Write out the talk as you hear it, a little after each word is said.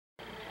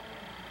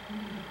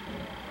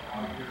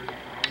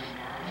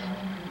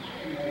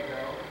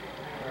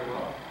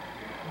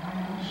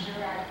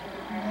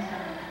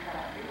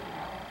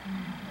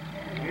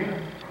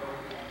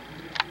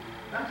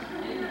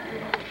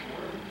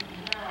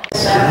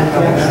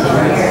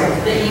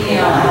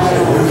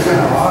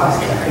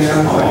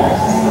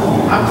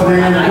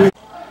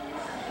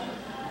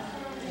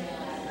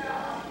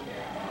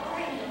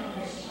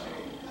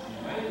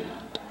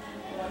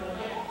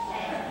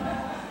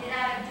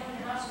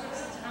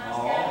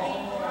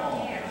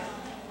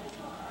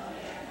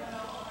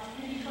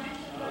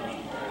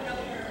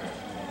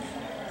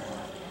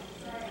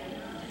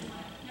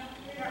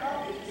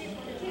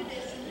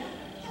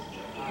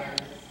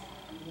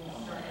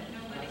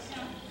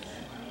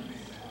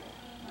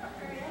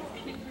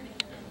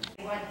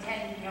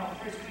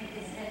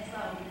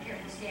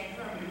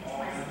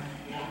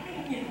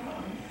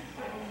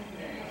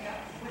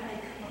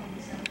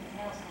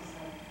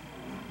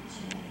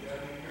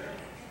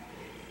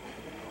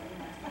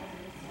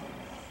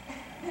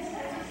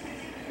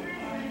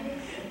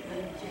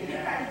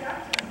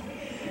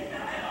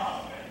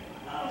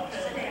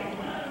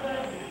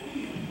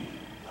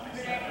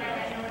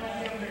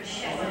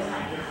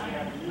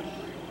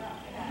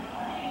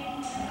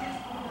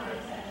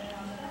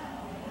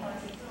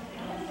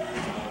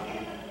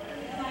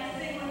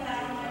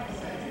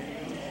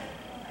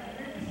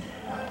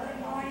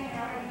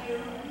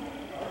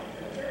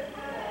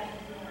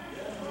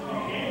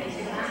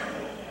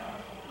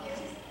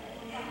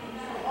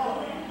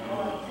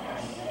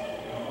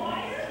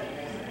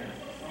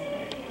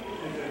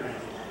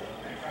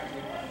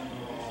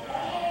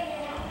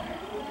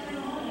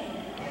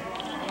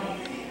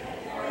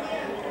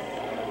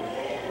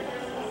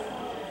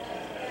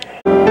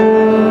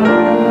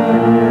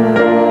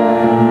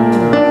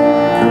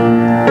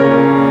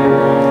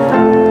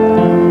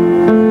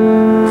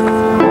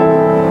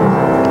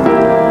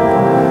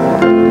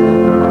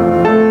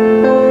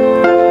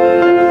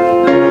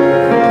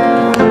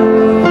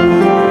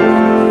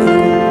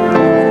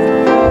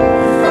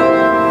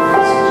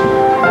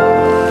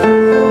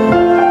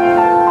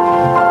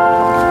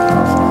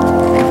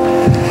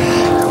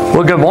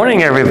Well, good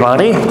morning,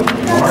 everybody.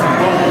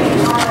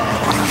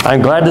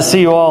 I'm glad to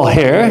see you all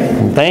here.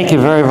 Thank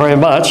you very, very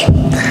much.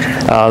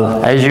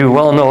 As you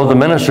well know, the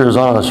minister is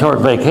on a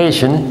short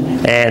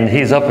vacation, and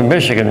he's up in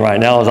Michigan right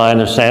now, as I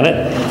understand it.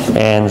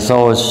 And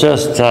so it's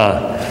just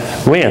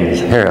winds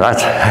here.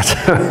 That's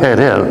who it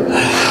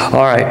is.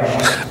 All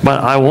right.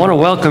 But I want to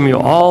welcome you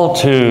all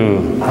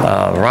to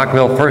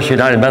Rockville First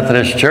United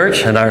Methodist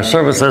Church and our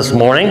service this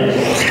morning.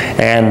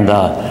 And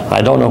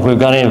I don't know if we've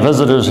got any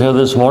visitors here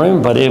this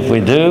morning, but if we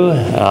do,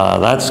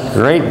 that's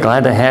great.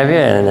 Glad to have you.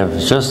 And if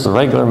it's just the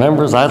regular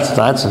members,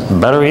 that's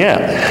better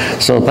yet.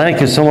 So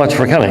thank you so much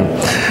for coming.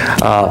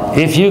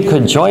 If you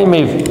could join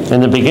me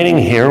in the beginning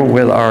here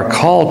with our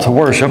call to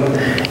worship,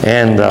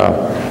 and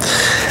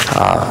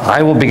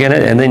I will begin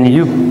it, and then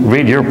you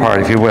read your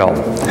part, if you will.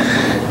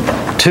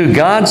 To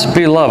God's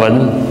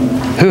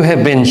beloved, who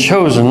have been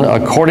chosen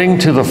according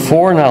to the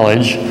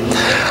foreknowledge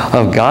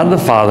of God the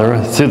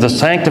Father through the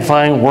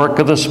sanctifying work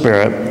of the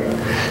Spirit,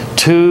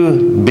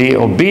 to be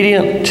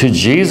obedient to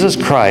Jesus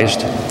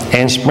Christ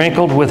and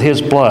sprinkled with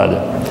His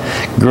blood.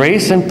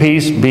 Grace and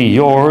peace be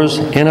yours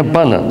in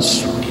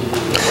abundance.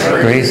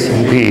 Grace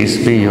and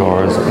peace be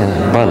yours in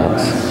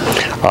abundance.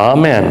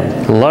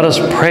 Amen. Let us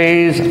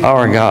praise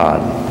our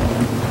God.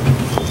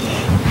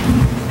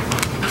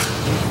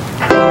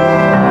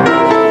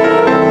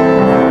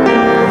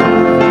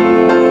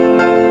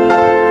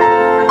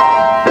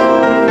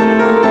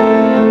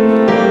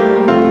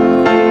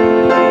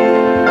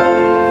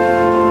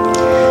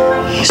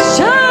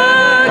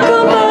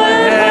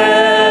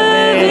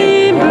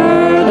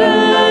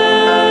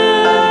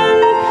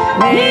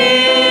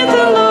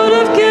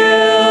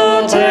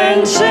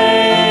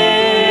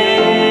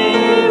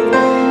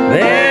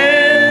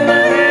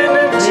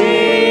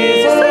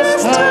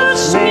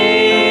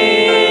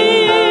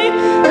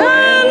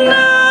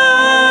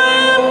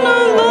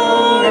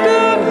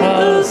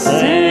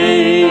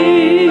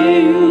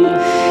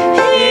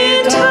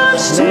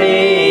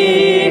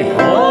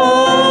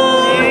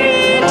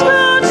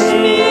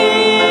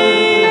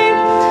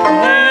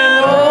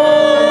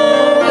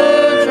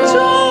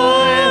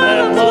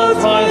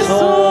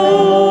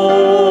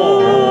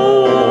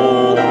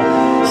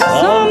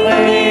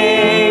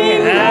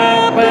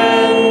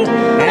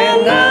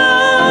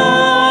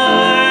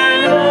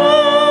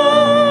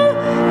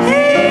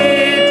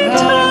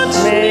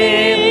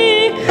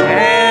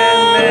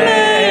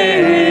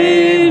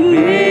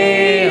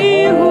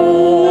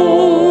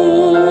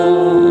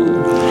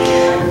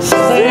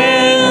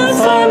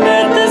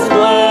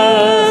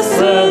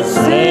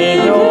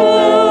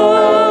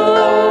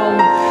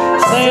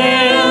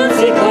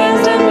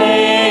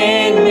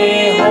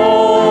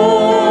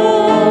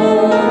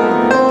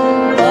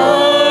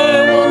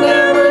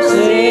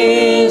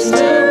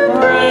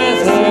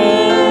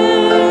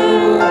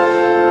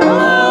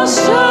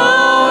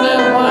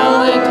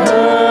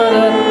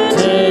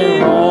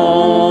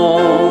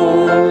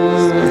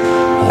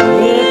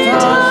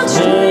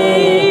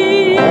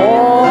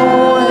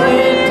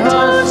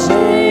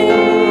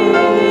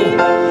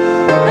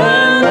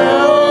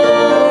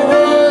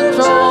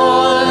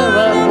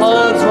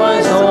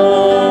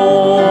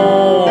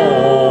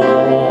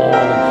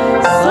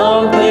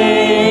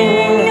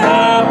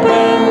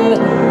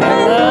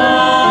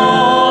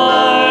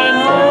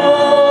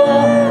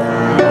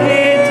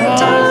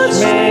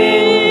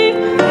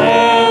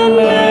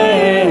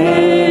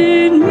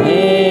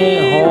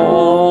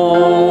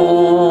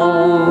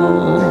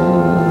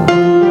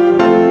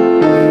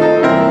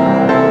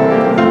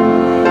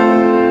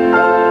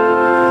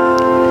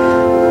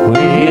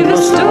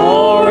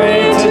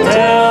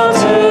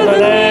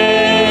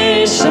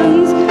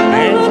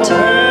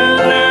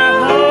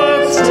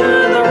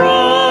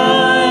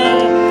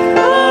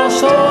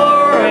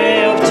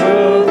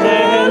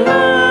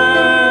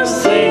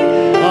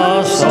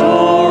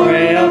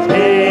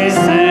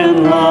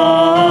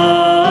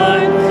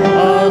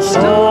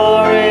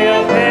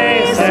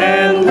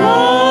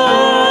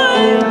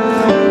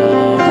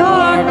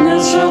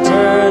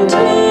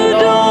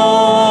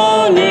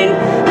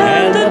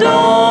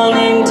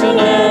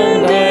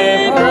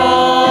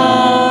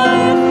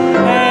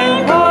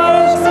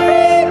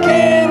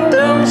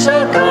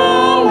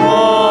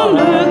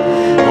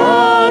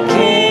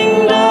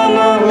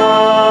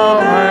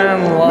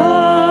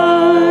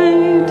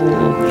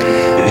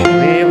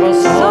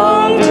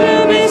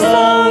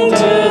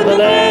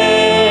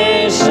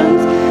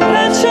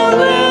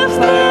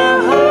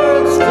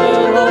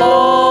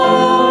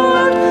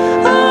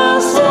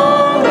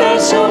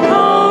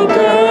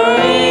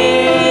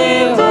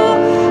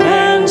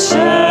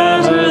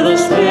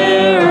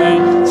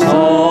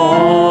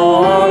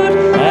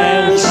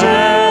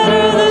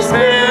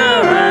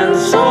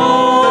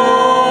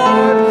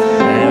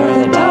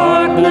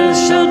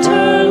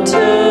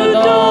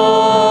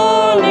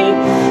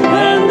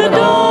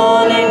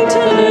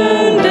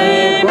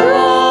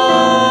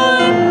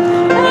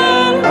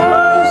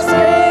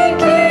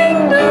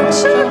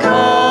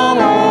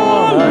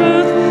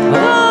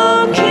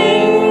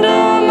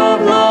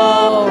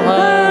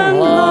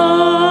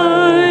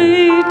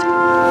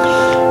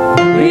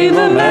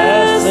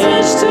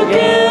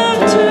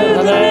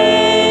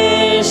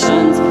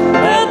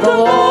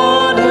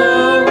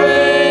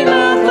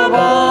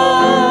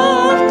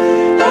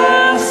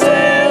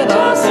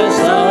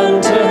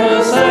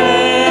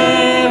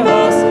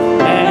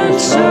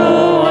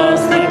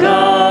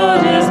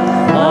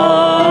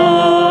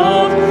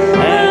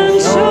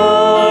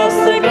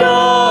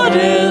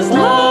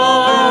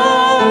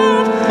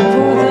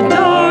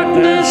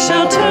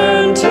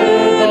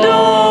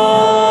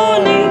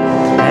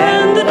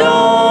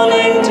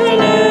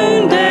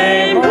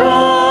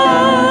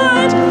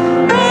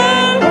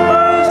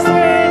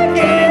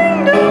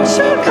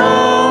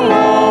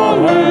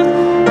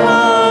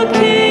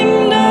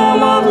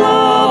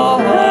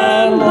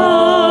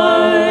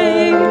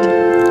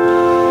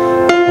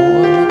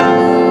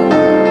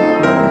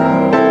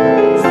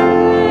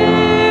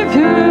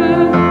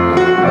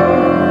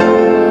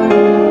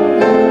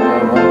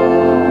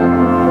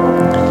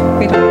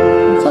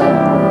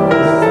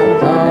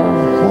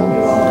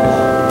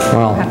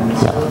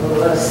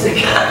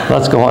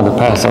 let's go on to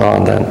pass it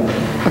on then.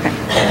 Okay.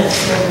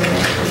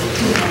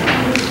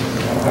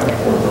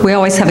 We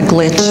always have a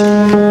glitch.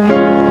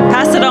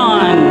 Pass it on.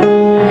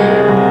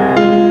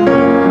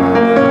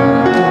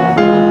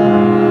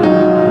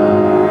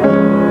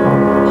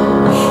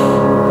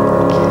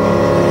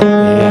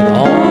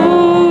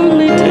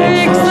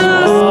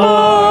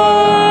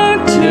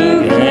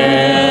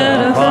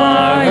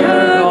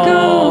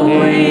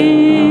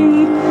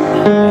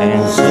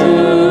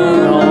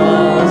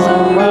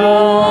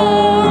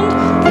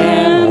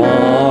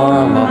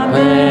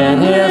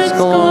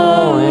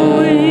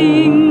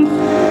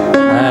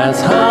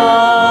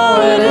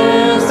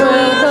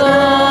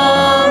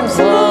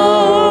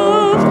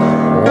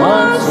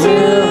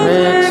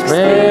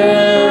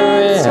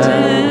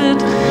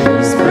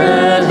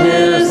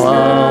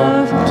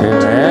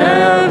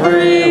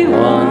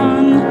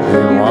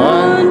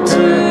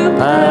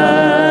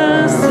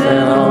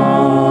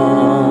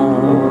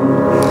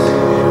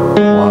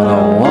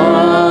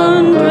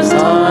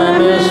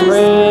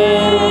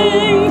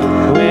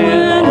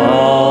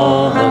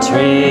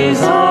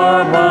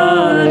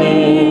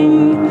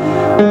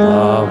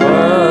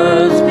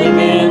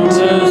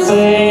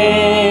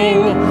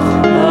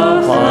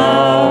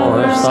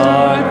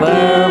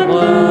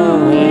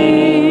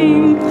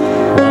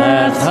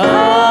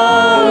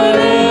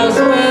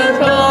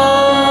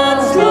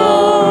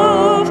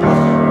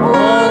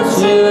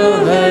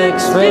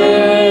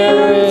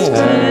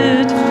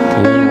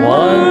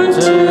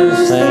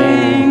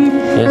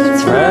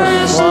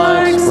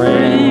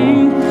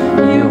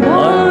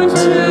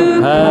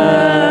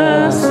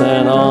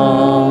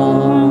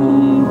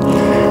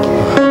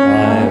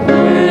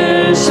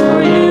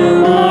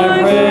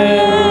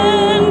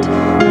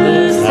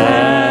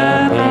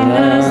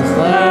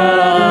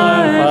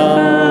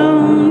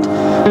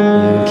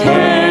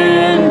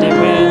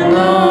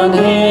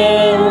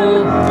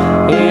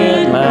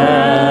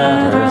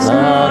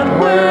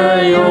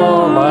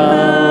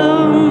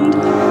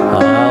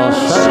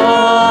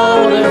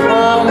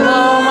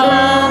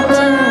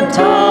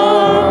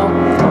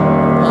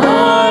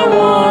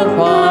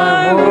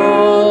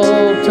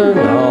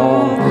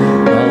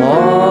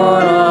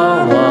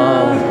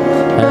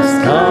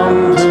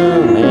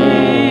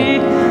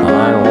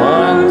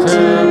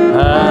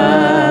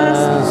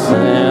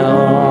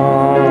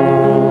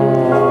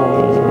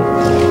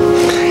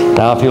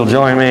 Now, if you'll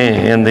join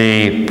me in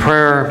the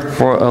prayer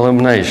for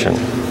illumination.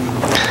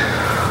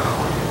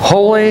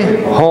 Holy,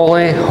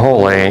 holy,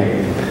 holy,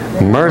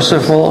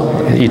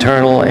 merciful,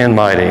 eternal, and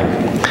mighty,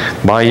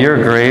 by your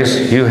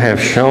grace you have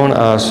shown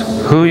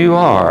us who you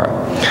are,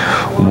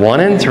 1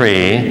 in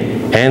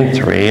 3 and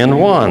 3 in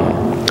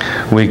 1.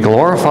 We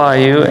glorify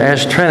you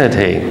as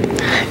Trinity,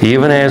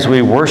 even as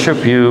we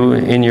worship you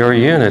in your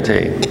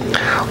unity.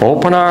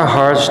 Open our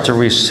hearts to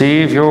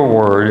receive your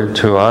word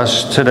to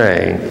us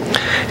today,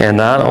 and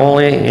not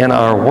only in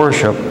our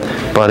worship,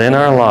 but in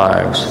our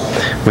lives.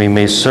 We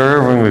may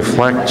serve and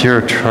reflect your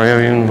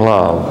triune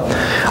love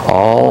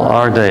all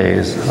our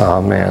days.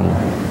 Amen.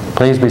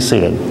 Please be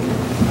seated.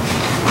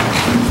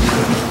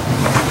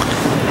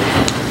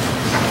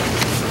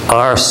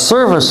 Our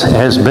service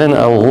has been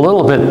a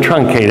little bit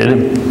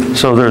truncated,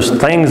 so there's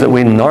things that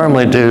we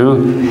normally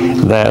do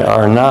that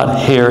are not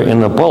here in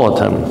the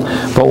bulletin.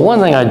 But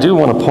one thing I do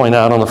want to point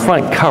out on the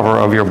front cover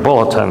of your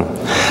bulletin,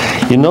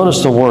 you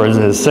notice the words.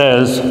 It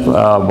says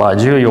by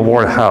Julia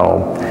Ward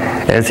Howe,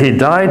 "As he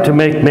died to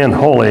make men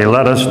holy,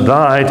 let us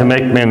die to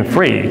make men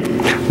free."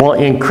 Well,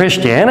 in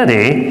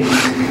Christianity,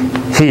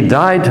 he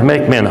died to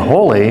make men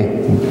holy.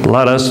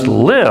 Let us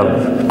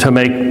live to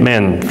make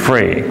men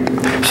free.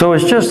 So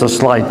it's just a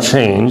slight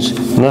change,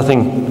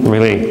 nothing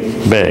really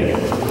big.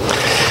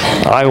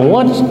 I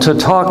want to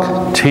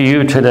talk to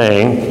you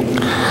today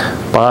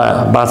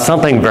about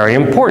something very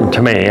important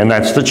to me, and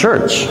that's the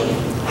church.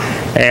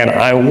 And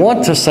I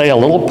want to say a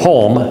little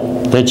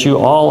poem that you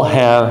all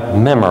have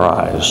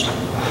memorized.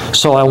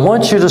 So I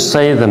want you to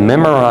say the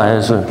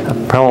memorized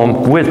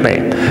poem with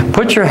me.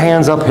 Put your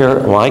hands up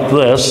here like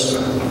this.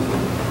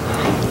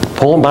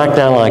 Pull them back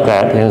down like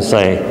that and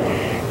say,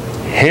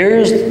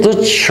 "Here's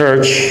the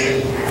church.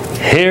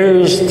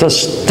 Here's the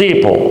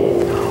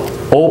steeple.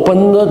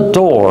 Open the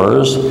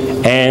doors,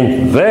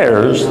 and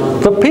there's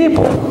the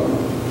people."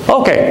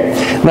 Okay,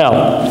 now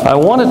I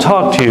want to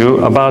talk to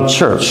you about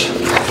church.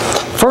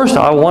 First,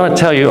 I want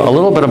to tell you a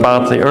little bit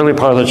about the early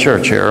part of the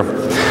church here,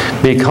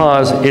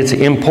 because it's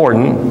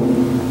important.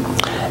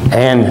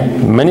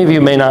 And many of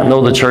you may not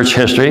know the church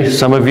history.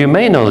 Some of you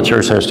may know the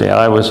church history.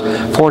 I was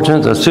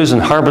fortunate that Susan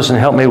Harbison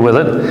helped me with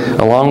it,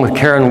 along with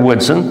Karen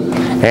Woodson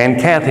and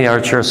Kathy, our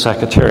church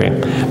secretary.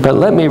 But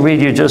let me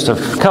read you just a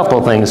couple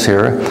of things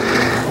here.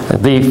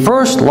 The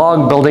first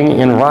log building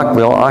in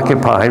Rockville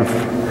occupied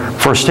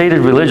for stated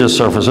religious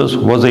services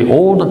was the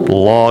old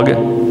log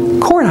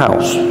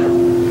courthouse.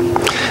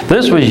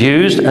 This was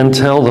used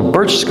until the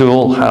Birch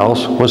School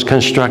House was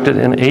constructed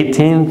in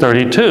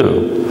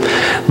 1832.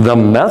 The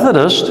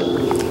Methodist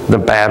the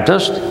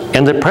Baptists,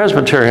 and the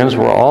Presbyterians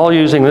were all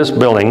using this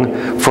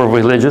building for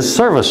religious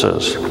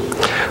services.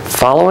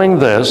 Following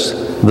this,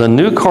 the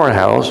new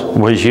courthouse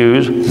was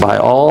used by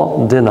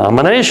all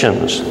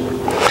denominations.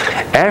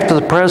 After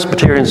the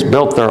Presbyterians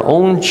built their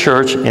own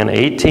church in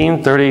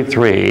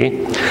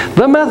 1833,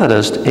 the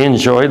Methodists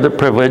enjoyed the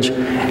privilege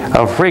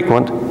of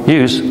frequent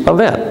use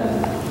of it.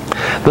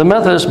 The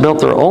Methodists built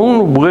their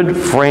own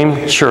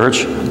wood-framed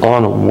church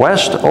on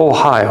West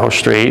Ohio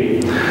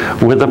Street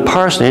with the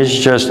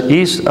parsonage just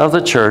east of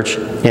the church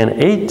in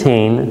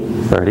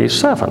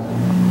 1837.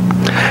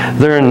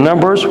 Their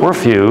numbers were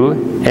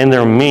few and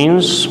their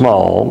means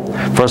small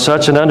for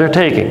such an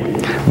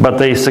undertaking, but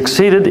they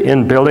succeeded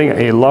in building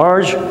a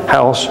large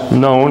house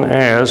known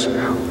as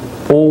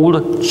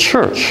Old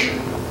Church.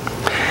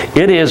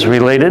 It is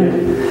related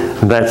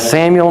that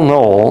Samuel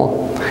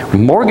Knoll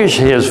mortgaged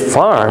his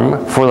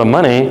farm for the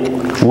money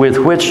with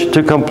which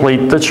to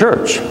complete the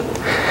church.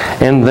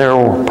 And there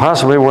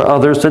possibly were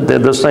others that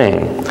did the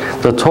same.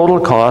 The total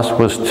cost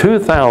was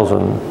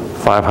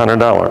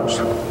 $2,500.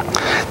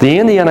 The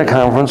Indiana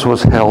Conference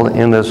was held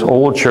in this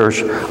old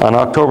church on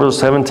October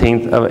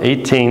 17th of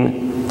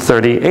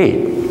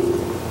 1838.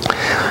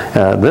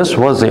 This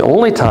was the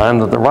only time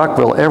that the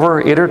Rockville ever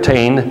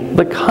entertained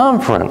the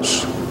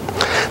conference.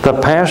 The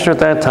pastor at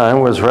that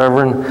time was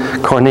Reverend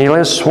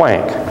Cornelius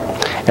Swank.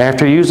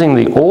 After using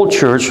the old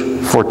church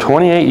for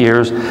 28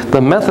 years, the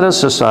Methodist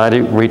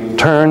Society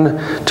returned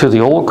to the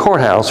old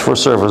courthouse for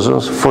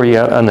services for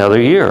yet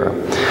another year.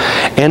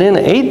 And in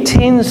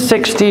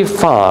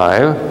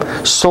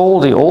 1865,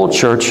 sold the old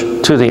church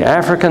to the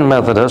African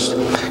Methodists,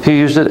 who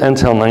used it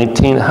until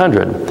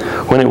 1900,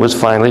 when it was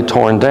finally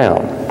torn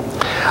down.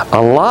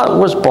 A lot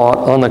was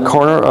bought on the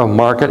corner of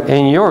Market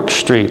and York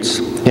Streets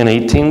in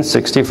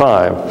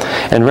 1865,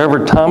 and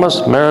Reverend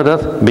Thomas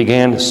Meredith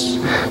began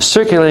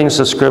circulating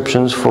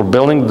subscriptions for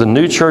building the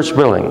new church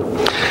building.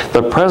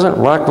 The present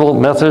Rockville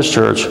Methodist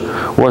Church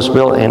was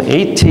built in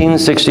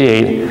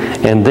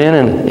 1868, and then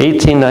in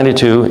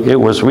 1892 it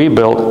was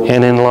rebuilt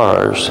and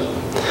enlarged.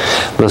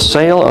 The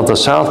sale of the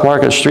South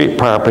Market Street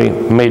property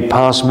made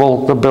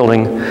possible the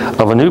building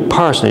of a new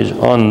parsonage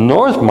on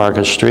North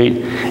Market Street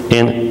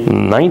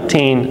in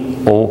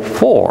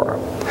 1904.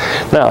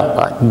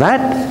 Now,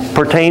 that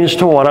pertains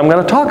to what I'm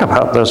going to talk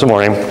about this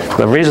morning.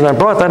 The reason I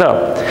brought that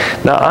up.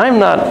 Now, I'm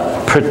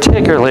not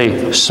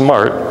particularly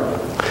smart,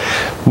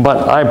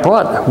 but I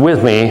brought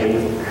with me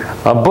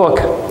a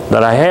book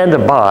that I had to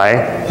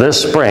buy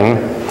this spring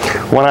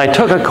when I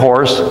took a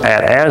course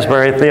at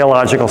Asbury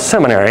Theological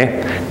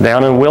Seminary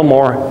down in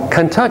Wilmore,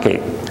 Kentucky.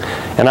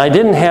 And I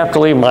didn't have to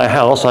leave my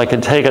house. I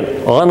could take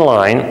it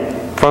online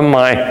from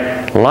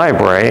my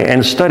library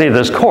and study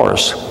this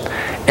course.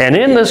 And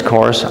in this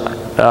course,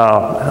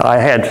 I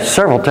had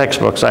several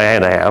textbooks I had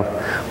to have,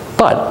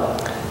 but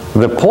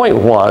the point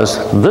was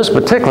this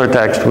particular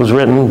text was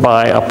written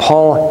by a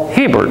Paul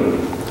Hebert.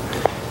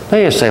 Now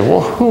you say,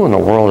 well, who in the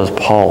world is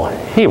Paul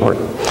Hebert?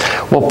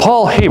 Well,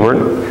 Paul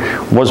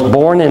Hebert was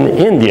born in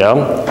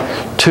India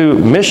to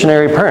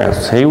missionary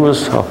parents. He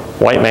was a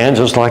white man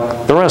just like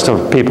the rest of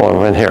the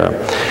people in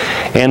here.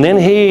 And then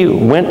he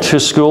went to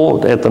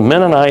school at the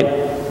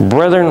Mennonite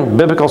Brethren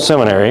Biblical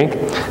Seminary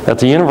at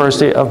the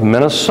University of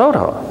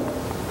Minnesota.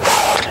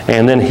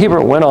 And then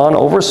Hebert went on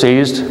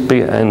overseas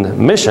and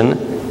mission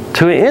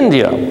to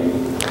India.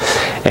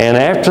 And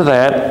after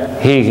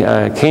that, he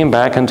came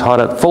back and taught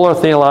at Fuller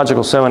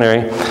Theological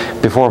Seminary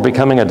before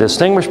becoming a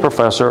distinguished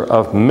professor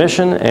of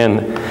mission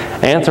and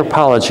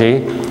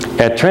anthropology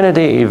at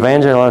Trinity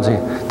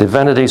Evangelical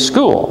Divinity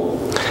School.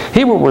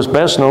 Hebert was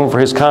best known for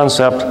his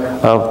concept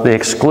of the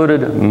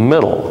excluded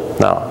middle.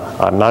 Now,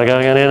 I'm not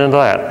going to get into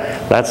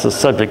that. That's the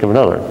subject of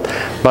another.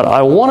 But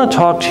I want to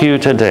talk to you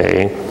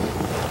today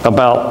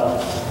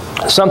about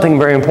something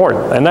very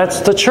important, and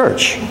that's the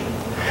church.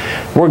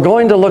 We're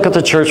going to look at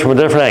the church from a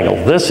different angle.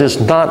 This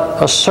is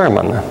not a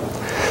sermon.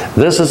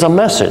 This is a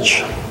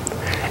message.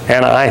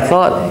 And I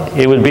thought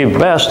it would be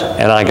best,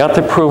 and I got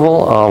the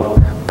approval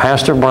of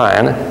Pastor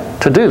Brian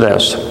to do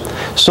this.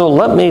 So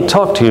let me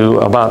talk to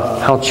you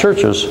about how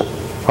churches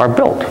are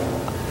built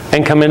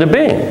and come into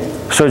being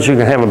so that you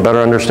can have a better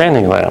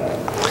understanding of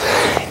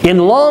that.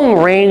 In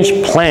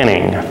long-range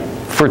planning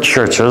for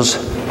churches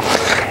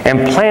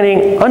and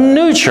planning a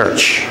new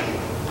church,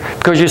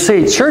 because you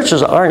see,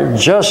 churches aren't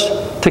just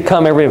to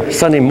come every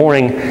Sunday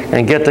morning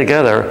and get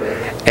together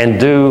and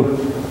do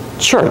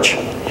church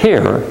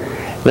here.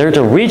 They're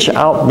to reach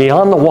out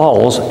beyond the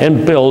walls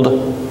and build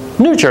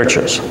new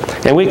churches.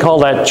 And we call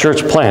that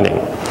church planting.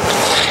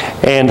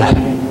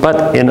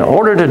 But in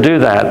order to do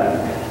that,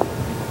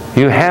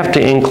 you have to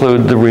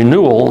include the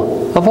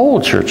renewal of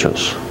old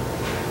churches.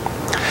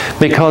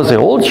 Because the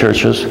old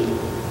churches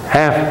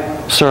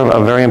serve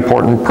a very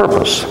important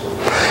purpose.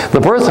 The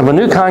birth of a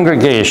new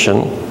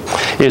congregation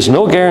is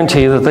no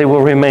guarantee that they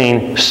will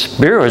remain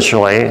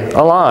spiritually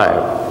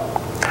alive.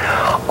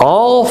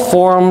 All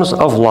forms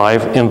of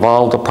life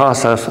involve the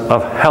process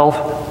of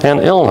health and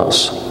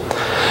illness.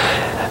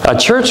 A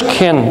church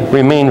can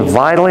remain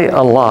vitally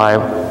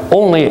alive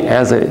only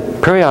as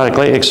it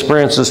periodically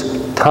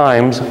experiences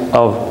times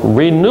of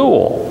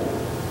renewal.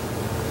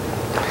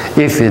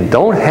 If you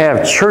don't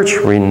have church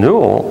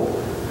renewal,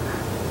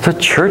 the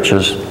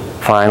churches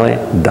finally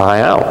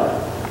die out.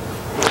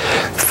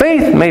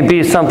 Faith may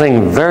be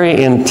something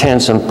very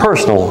intense and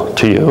personal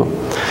to you,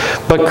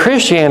 but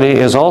Christianity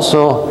is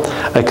also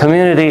a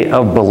community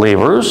of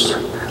believers,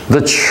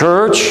 the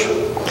church,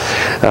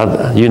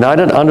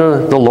 united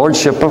under the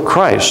lordship of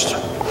Christ.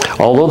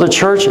 Although the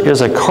church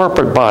is a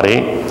corporate body,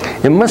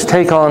 it must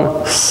take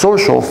on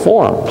social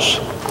forms.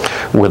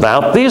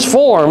 Without these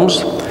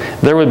forms,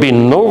 there would be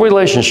no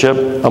relationship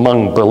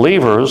among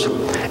believers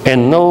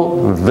and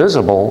no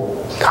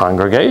visible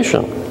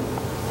congregation.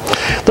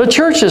 The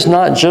church is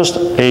not just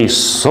a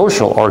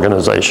social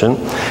organization,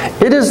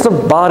 it is the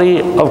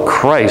body of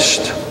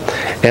Christ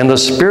and the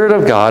Spirit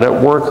of God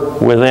at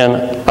work within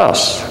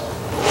us.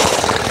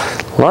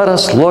 Let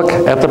us look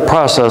at the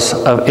process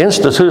of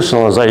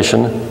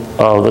institutionalization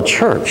of the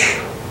church.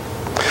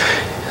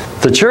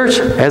 The church,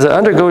 as it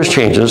undergoes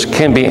changes,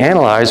 can be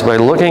analyzed by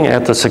looking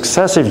at the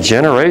successive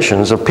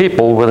generations of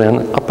people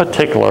within a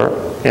particular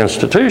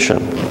institution,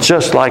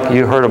 just like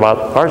you heard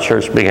about our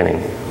church beginning.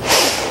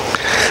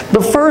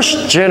 The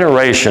first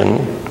generation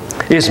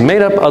is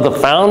made up of the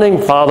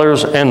founding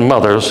fathers and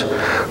mothers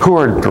who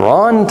are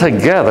drawn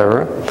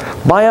together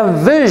by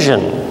a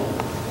vision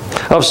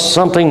of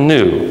something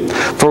new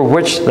for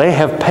which they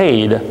have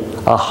paid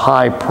a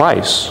high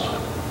price.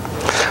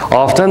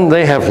 Often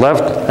they have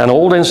left an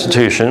old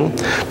institution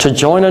to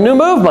join a new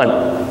movement.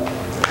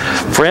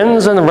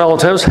 Friends and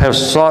relatives have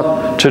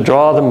sought to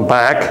draw them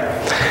back,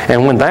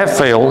 and when that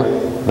failed,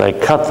 they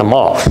cut them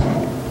off.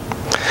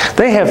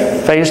 They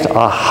have faced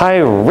a high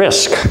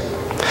risk,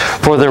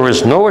 for there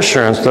is no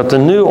assurance that the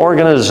new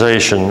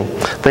organization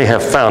they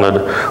have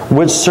founded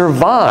would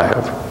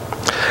survive.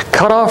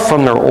 Cut off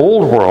from their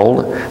old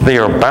world, they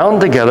are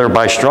bound together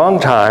by strong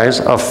ties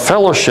of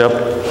fellowship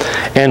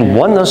and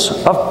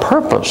oneness of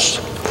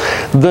purpose.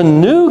 The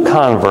new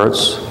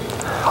converts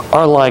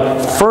are like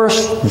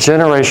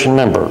first-generation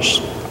members.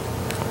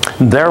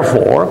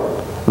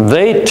 Therefore,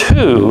 they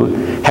too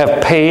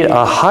have paid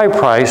a high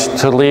price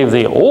to leave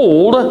the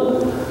old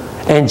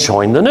and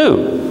join the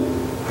new.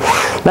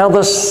 Now,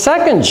 the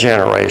second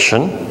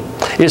generation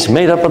is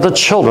made up of the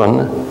children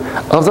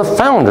of the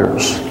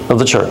founders of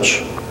the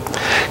church.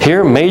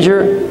 Here,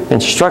 major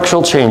and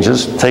structural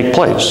changes take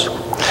place.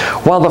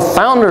 While the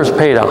founders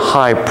paid a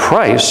high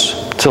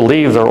price to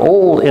leave their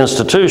old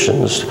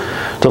institutions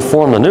to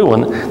form the new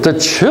one, the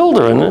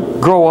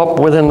children grow up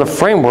within the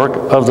framework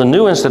of the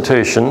new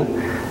institution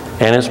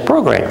and its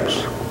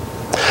programs.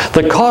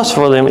 The cost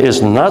for them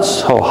is not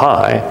so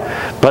high,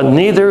 but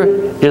neither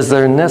is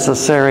their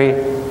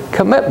necessary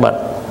commitment.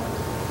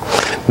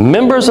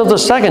 Members of the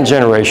second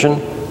generation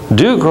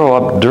do grow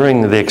up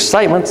during the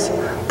excitement,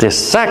 the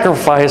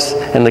sacrifice,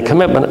 and the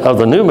commitment of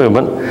the new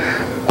movement,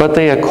 but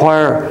they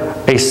acquire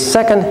a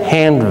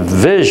second-hand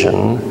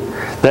vision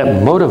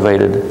that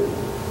motivated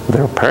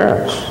their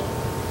parents.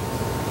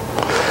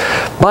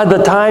 By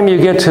the time you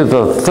get to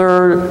the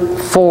third,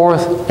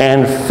 fourth,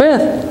 and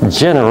fifth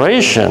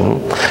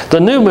generation, the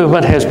new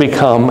movement has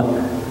become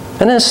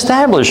an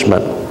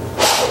establishment.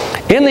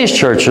 In these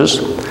churches,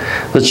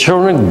 the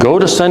children go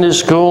to Sunday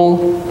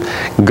school,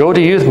 go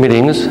to youth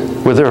meetings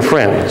with their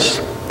friends.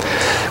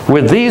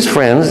 With these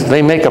friends,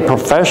 they make a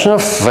profession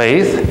of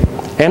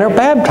faith and are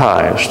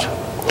baptized.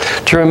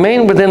 To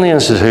remain within the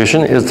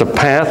institution is the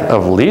path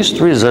of least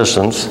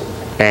resistance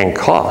and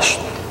cost.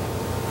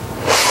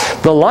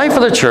 The life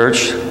of the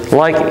church,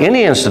 like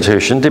any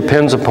institution,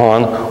 depends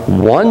upon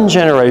one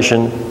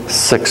generation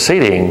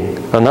succeeding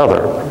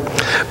another.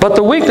 But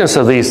the weakness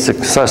of these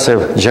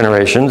successive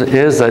generations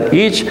is that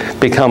each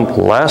become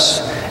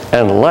less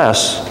and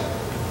less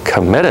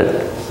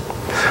committed.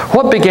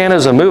 What began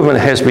as a movement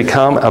has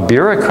become a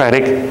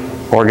bureaucratic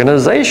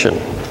organization.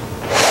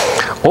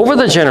 Over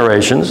the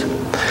generations,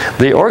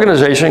 the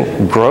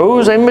organization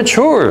grows and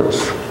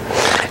matures.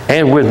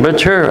 And with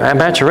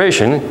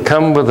maturation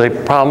come with the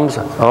problems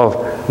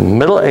of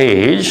middle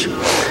age,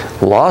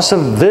 loss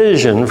of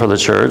vision for the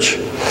church,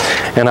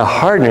 and a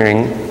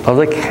hardening of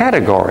the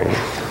category.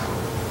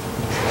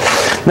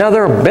 Now,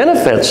 there are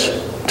benefits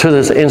to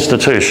this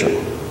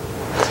institution.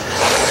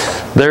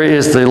 There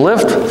is the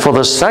lift for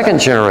the second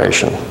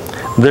generation.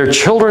 Their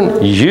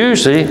children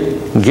usually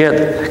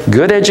get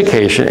good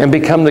education and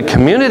become the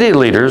community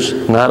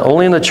leaders, not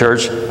only in the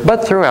church,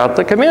 but throughout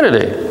the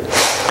community.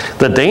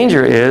 The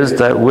danger is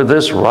that with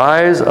this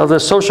rise of the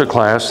social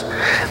class,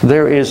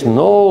 there is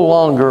no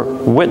longer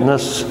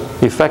witness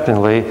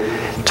effectively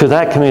to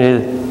that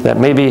community that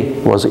maybe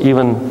was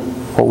even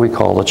what we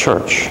call the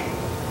church.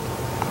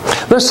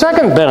 The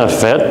second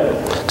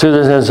benefit to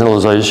this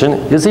institution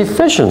is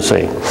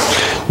efficiency.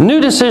 New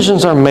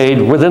decisions are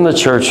made within the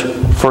church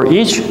for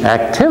each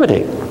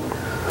activity.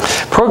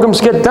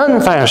 Programs get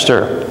done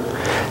faster.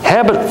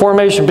 Habit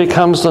formation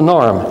becomes the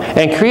norm,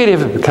 and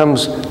creative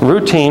becomes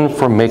routine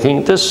for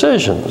making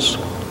decisions.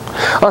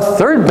 A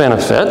third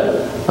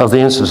benefit of the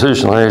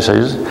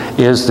institutionalization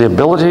is the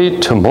ability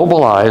to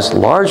mobilize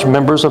large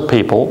numbers of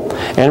people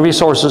and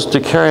resources to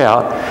carry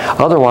out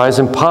otherwise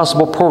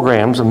impossible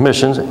programs of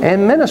missions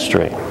and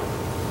ministry.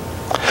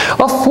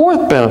 A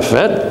fourth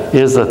benefit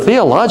is the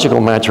theological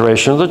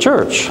maturation of the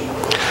church.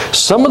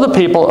 Some of the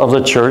people of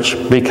the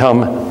church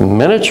become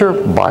miniature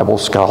Bible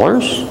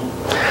scholars,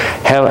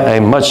 have a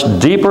much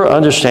deeper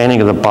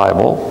understanding of the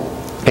Bible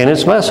and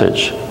its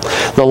message.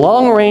 The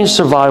long-range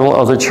survival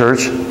of the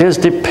church is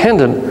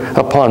dependent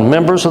upon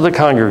members of the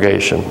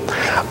congregation,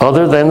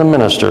 other than the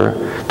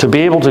minister, to be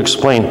able to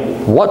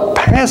explain what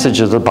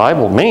passages of the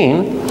Bible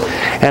mean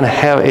and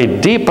have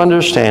a deep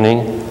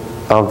understanding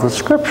of the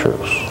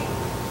Scriptures.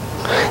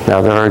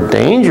 Now, there are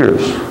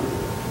dangers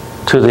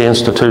to the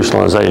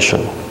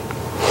institutionalization.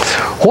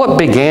 What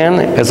began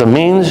as a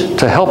means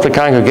to help the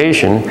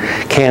congregation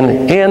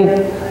can end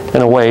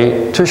in a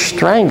way to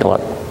strangle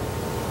it.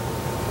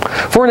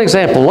 For an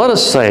example, let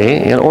us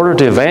say, in order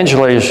to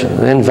evangelize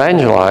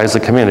the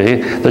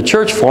community, the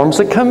church forms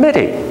a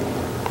committee.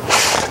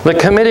 The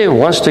committee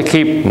wants to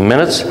keep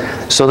minutes,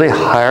 so they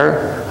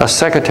hire a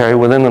secretary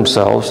within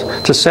themselves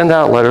to send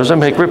out letters and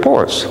make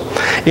reports.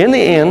 In the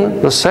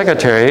end, the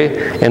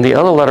secretary and the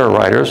other letter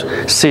writers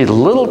see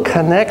little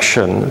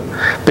connection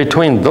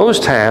between those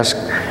tasks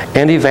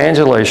and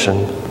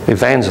evangelization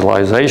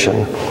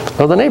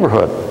of the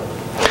neighborhood.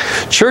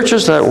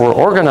 Churches that were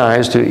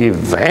organized to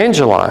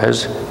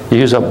evangelize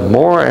use up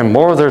more and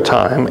more of their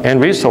time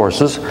and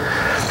resources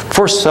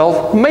for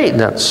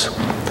self-maintenance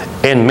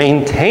and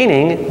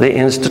maintaining the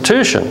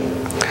institution,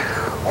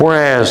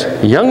 whereas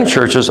young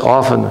churches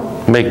often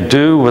make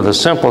do with the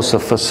simplest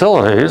of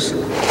facilities.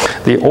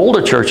 The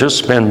older churches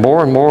spend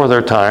more and more of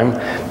their time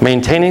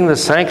maintaining the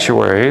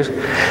sanctuaries,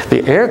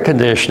 the air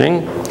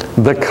conditioning,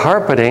 the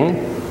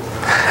carpeting,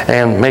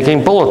 and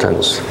making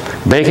bulletins,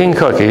 baking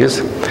cookies,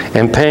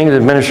 and paying the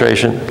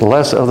administration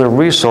less of the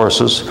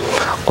resources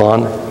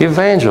on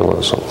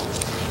evangelism.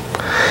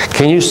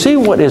 Can you see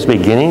what is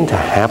beginning to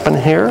happen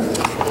here?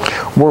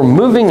 We're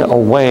moving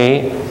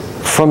away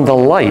from the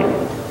light.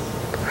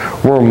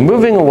 We're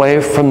moving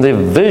away from the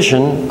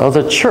vision of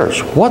the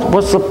church. What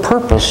was the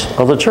purpose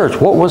of the church?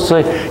 What was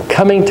the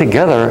coming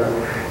together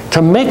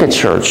to make a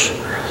church,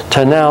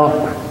 to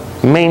now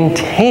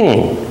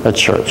maintaining a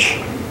church?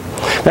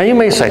 Now you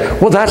may say,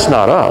 well, that's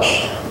not us.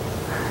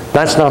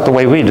 That's not the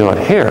way we do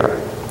it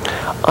here.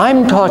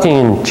 I'm talking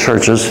in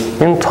churches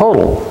in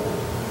total.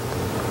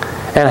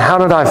 And how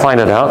did I find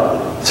it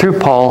out? Through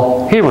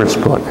Paul Hebert's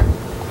book.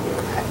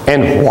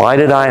 And why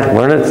did I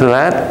learn it through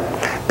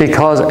that?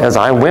 Because as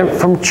I went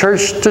from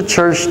church to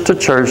church to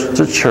church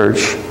to church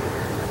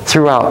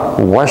throughout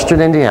Western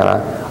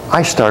Indiana,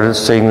 I started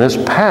seeing this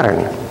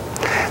pattern.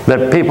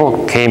 That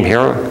people came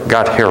here,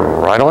 got here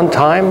right on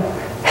time,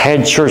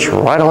 had church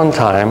right on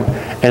time,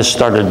 and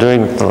started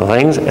doing the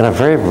things in a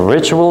very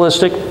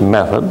ritualistic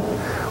method,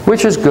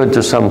 which is good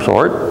to some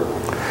sort,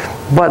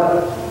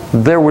 but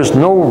there was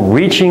no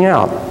reaching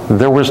out.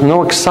 There was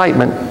no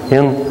excitement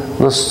in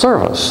the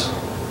service.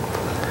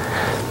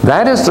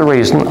 That is the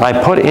reason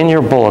I put in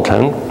your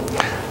bulletin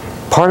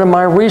part of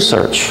my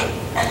research,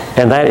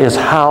 and that is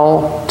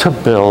how to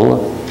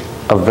build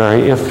a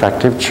very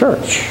effective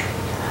church.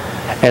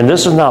 And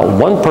this is not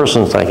one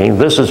person thinking.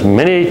 This is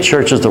many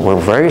churches that were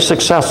very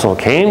successful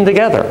came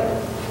together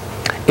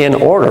in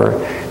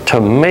order to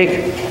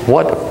make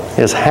what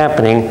is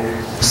happening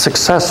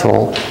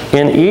successful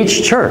in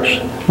each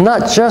church.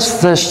 Not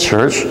just this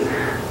church,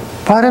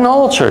 but in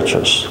all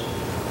churches.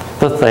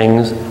 The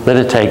things that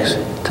it takes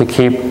to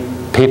keep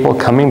people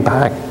coming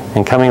back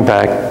and coming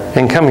back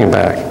and coming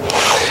back.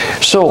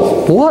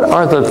 So what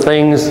are the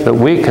things that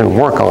we can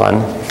work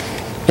on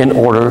in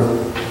order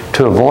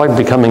to avoid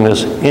becoming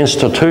this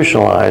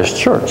institutionalized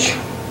church?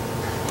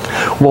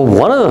 Well,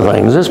 one of the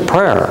things is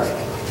prayer.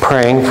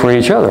 Praying for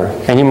each other.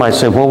 And you might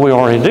say, well, we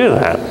already do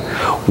that.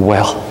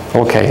 Well,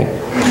 okay.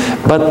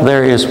 But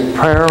there is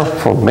prayer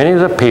for many of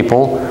the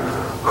people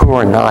who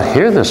are not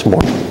here this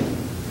morning.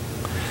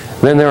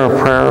 Then there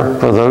are prayer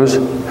for those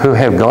who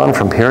have gone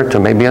from here to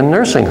maybe a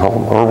nursing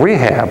home or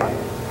rehab.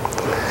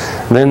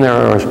 Then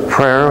there is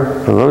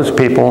prayer for those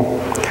people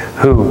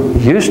who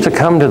used to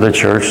come to the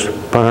church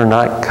but are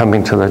not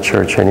coming to the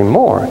church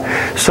anymore.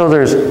 So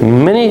there's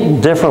many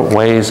different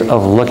ways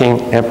of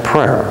looking at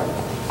prayer.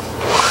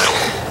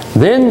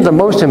 Then the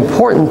most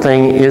important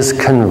thing is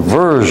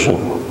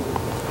conversion.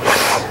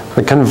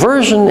 The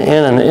conversion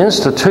in an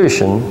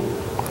institution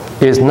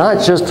is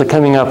not just the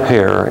coming up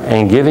here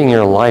and giving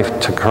your life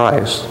to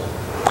Christ,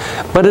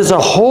 but it's a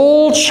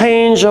whole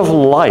change of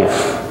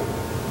life,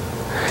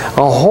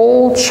 a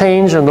whole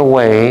change in the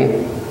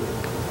way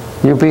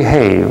you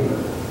behave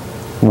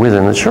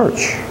within the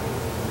church.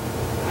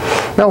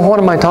 Now, what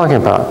am I talking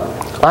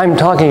about? I'm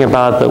talking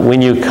about that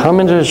when you come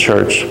into the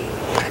church,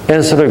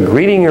 instead of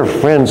greeting your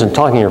friends and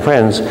talking to your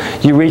friends,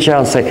 you reach out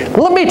and say,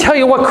 let me tell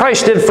you what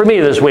Christ did for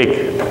me this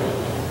week.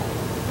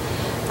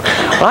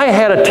 I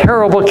had a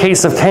terrible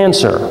case of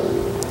cancer,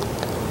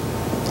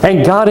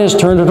 and God has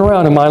turned it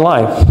around in my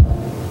life.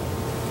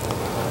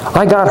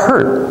 I got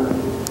hurt.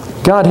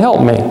 God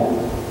helped me.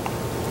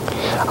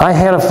 I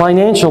had a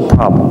financial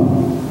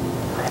problem,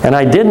 and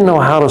I didn't know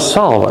how to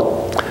solve it.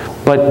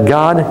 But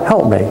God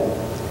helped me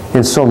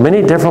in so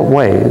many different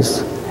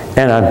ways,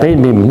 and it made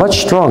me much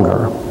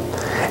stronger.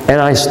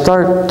 And I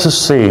start to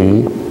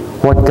see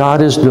what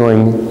God is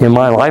doing in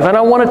my life, and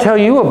I want to tell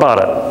you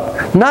about it.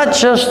 Not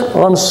just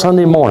on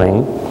Sunday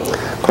morning,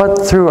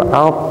 but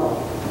throughout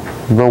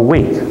the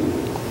week.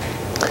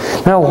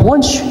 Now,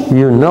 once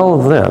you know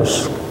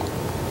this,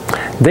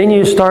 then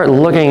you start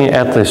looking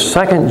at the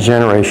second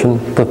generation,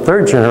 the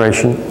third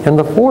generation, and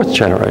the fourth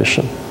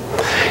generation,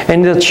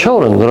 and the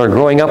children that are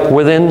growing up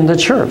within the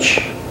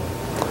church.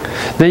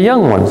 The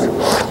young ones.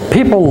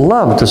 People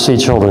love to see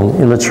children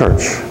in the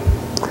church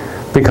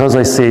because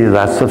they see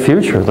that's the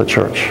future of the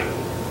church.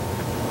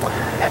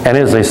 And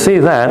as they see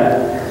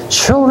that,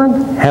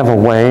 children have a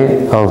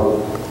way of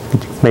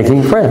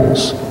making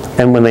friends.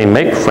 And when they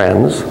make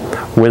friends,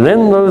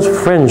 within those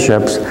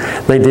friendships,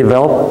 they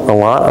develop a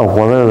lot of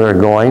whether they're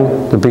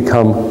going to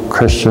become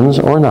Christians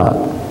or not,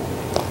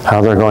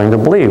 how they're going to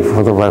believe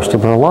for the rest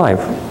of their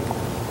life.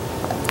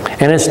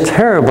 And it's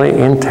terribly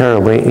and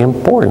terribly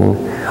important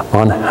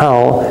on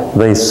how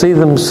they see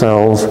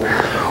themselves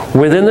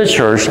within the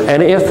church,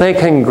 and if they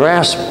can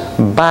grasp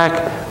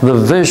back the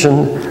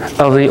vision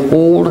of the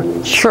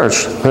old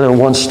church that it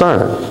once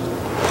started.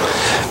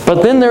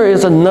 But then there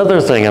is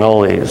another thing in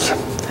all these,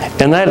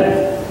 and that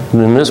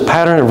in this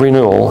pattern of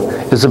renewal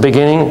is the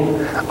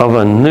beginning of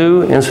a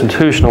new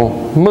institutional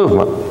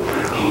movement.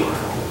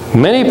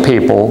 Many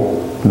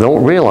people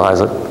don't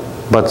realize it,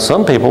 but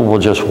some people will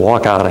just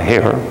walk out of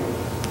here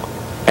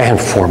and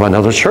form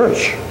another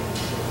church.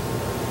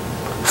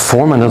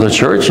 Form another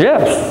church?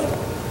 Yes.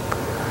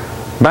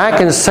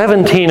 Back in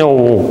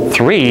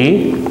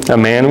 1703, a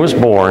man was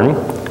born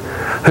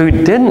who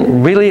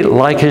didn't really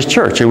like his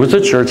church. It was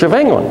the Church of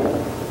England.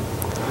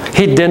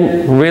 He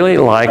didn't really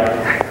like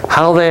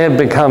how they had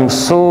become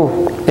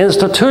so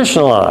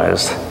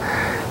institutionalized,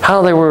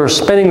 how they were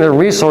spending their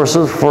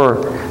resources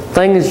for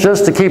things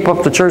just to keep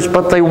up the church,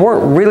 but they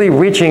weren't really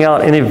reaching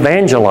out and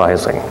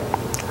evangelizing.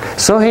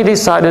 So he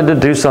decided to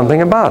do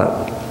something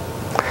about it.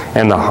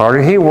 And the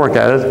harder he worked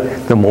at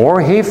it, the more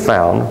he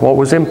found what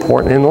was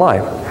important in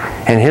life.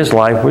 And his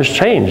life was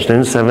changed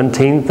in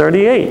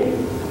 1738.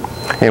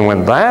 And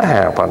when that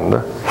happened,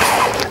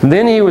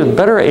 then he was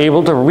better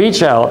able to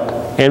reach out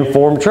and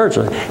form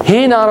churches.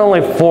 He not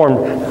only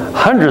formed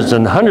hundreds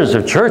and hundreds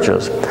of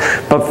churches,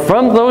 but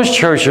from those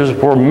churches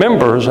were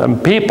members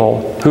and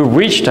people who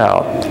reached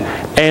out,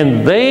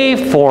 and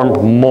they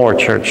formed more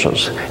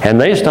churches.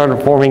 And they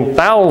started forming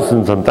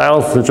thousands and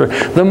thousands of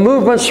churches. The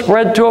movement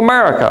spread to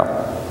America.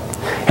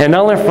 And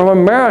not only from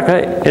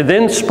America, it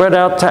then spread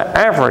out to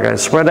Africa, it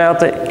spread out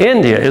to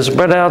India, it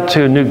spread out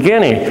to New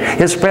Guinea,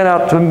 it spread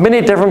out to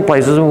many different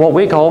places in what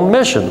we call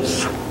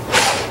missions.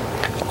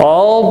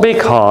 All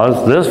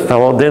because this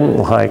fellow didn't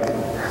like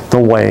the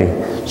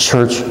way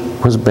church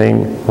was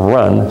being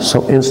run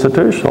so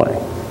institutionally.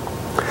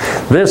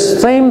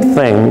 This same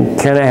thing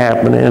can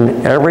happen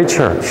in every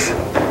church.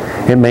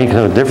 It makes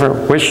no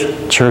difference which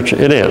church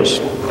it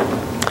is.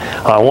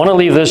 I want to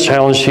leave this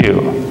challenge to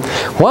you.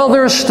 While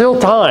there's still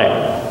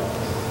time,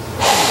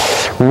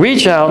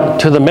 reach out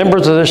to the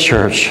members of this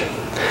church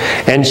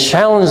and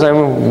challenge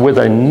them with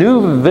a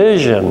new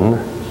vision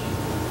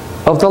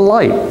of the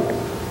light.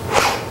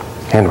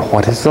 And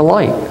what is the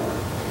light?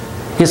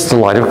 It's the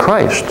light of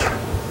Christ.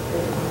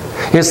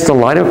 It's the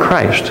light of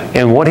Christ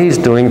and what He's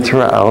doing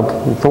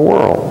throughout the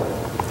world.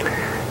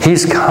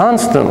 He's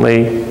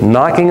constantly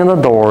knocking on the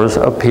doors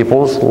of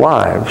people's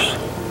lives.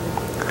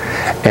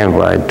 And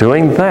by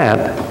doing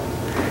that,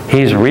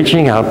 He's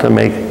reaching out to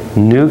make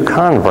new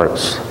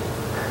converts.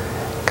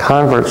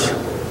 Converts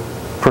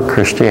for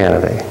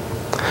Christianity.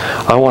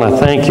 I want to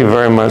thank you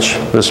very much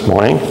this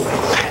morning.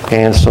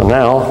 And so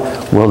now,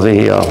 will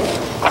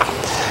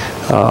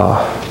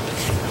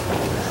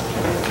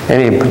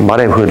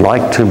anybody who would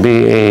like to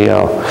be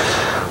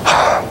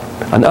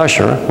an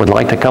usher would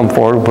like to come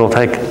forward, we'll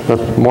take the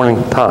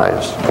morning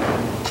tithes.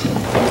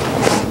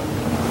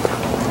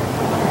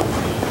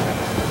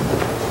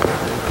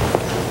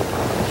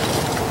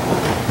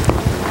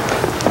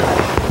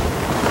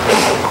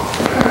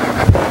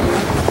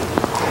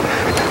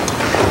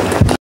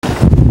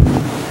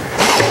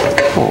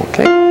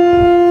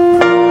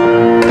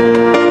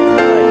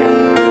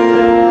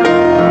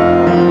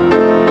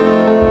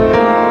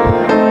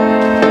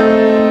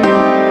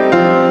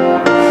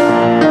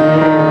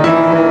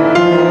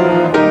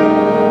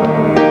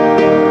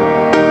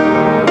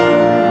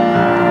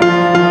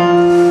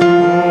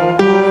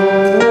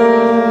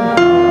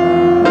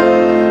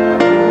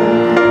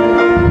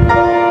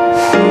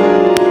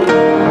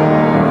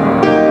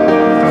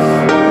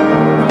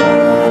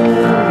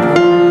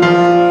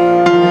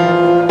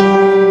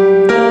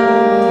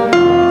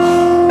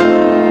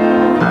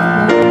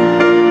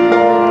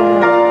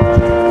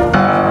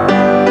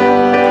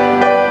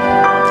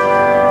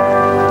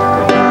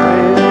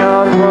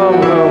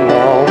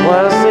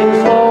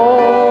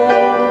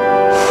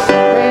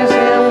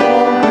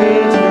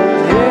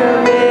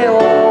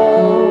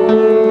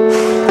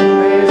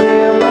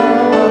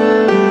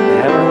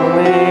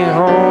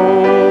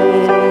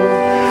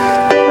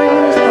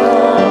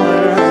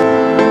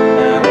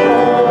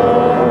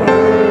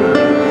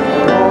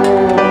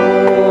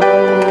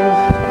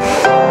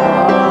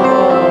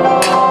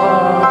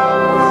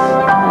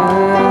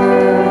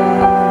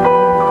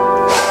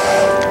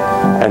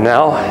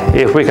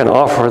 if we can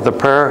offer the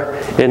prayer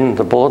in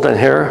the bulletin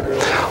here.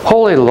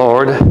 Holy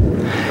Lord,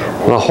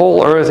 the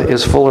whole earth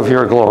is full of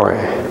your glory.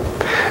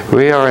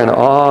 We are in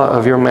awe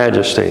of your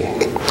majesty.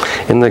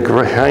 In the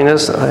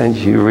kindness, and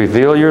you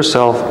reveal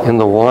yourself in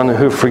the one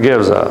who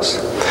forgives us.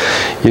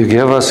 You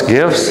give us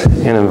gifts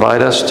and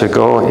invite us to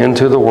go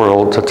into the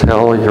world to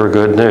tell your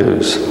good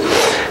news.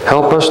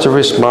 Help us to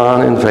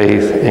respond in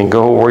faith and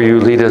go where you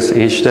lead us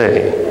each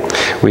day.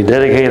 We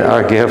dedicate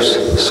our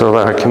gifts so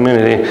that our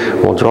community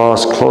will draw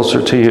us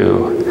closer to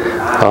you.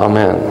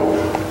 Amen.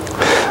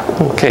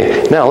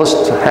 Okay, now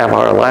let's have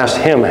our last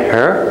hymn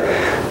here.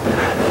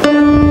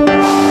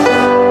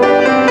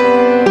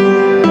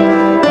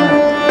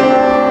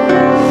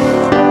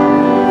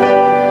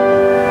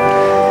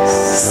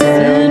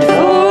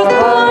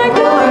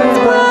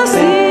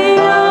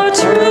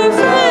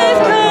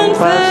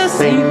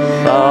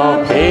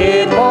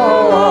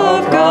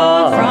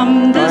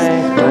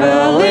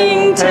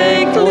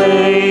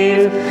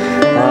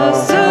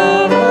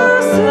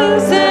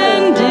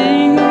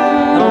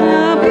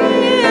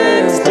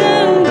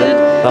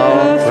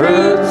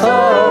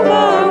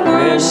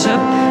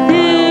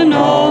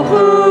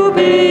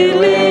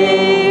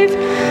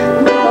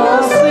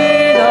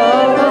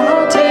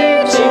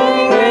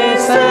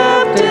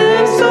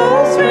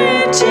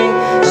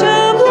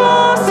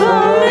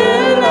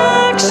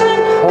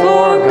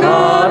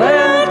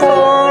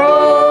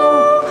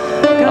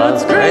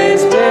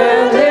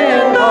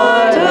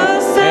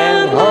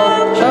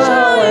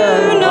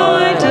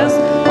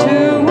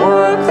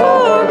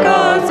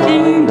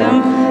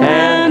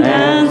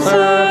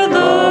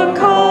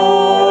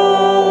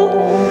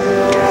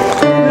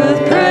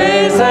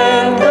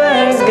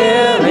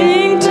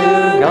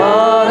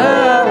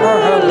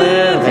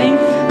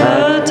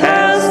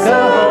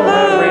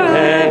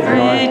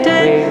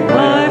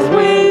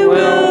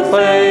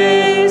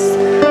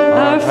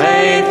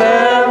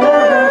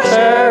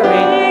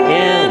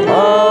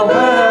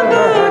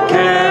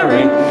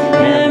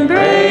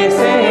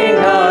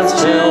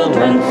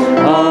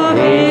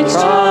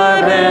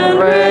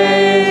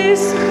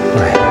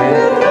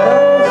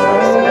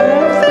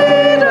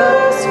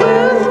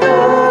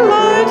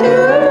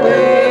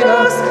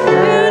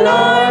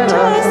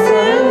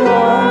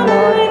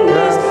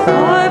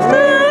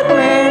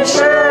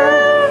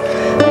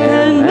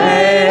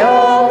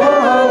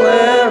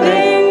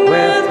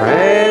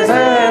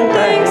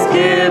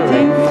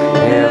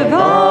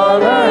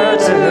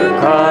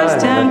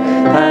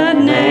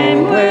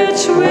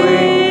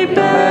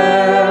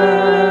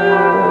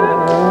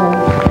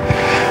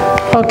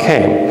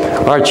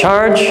 Okay, our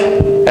charge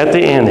at the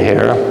end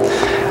here,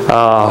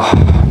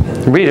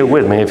 read it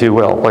with me if you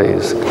will,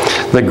 please.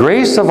 The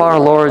grace of our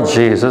Lord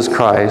Jesus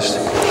Christ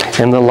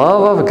and the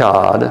love of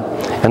God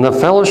and the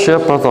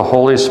fellowship of the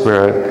Holy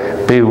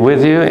Spirit be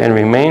with you and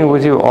remain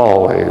with you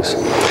always.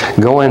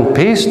 Go in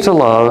peace to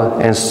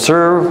love and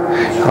serve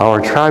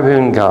our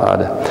triune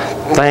God.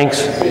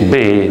 Thanks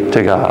be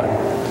to God.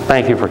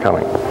 Thank you for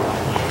coming.